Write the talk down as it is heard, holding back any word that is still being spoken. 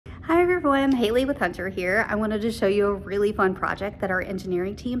Hi everyone, Haley with Hunter here. I wanted to show you a really fun project that our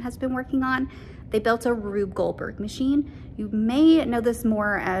engineering team has been working on. They built a Rube Goldberg machine. You may know this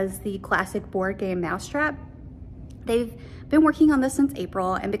more as the classic board game mousetrap. They've been working on this since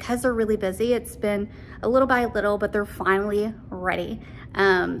April, and because they're really busy, it's been a little by little, but they're finally ready.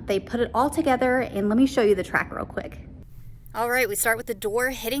 They put it all together, and let me show you the track real quick. All right, we start with the door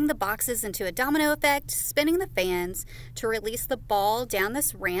hitting the boxes into a domino effect, spinning the fans to release the ball down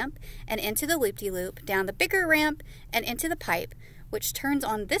this ramp and into the loop-de-loop, down the bigger ramp and into the pipe, which turns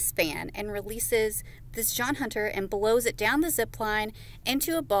on this fan and releases this John Hunter and blows it down the zip line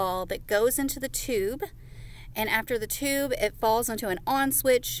into a ball that goes into the tube. And after the tube, it falls onto an on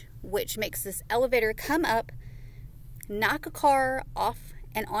switch, which makes this elevator come up, knock a car off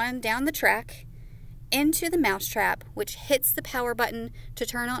and on down the track, into the mousetrap, which hits the power button to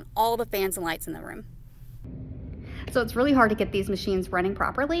turn on all the fans and lights in the room. So it's really hard to get these machines running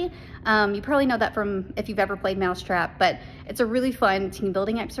properly. You probably know that from if you've ever played mousetrap, but it's a really fun team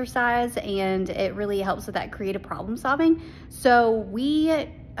building exercise and it really helps with that creative problem solving. So we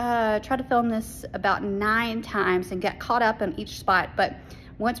tried to film this about 9 times and get caught up on each spot, but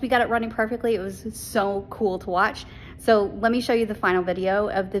once we got it running perfectly, it was so cool to watch. So let me show you the final video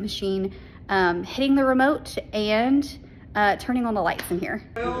of the machine hitting the remote and turning on the lights in here.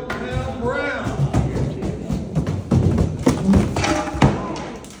 Brown.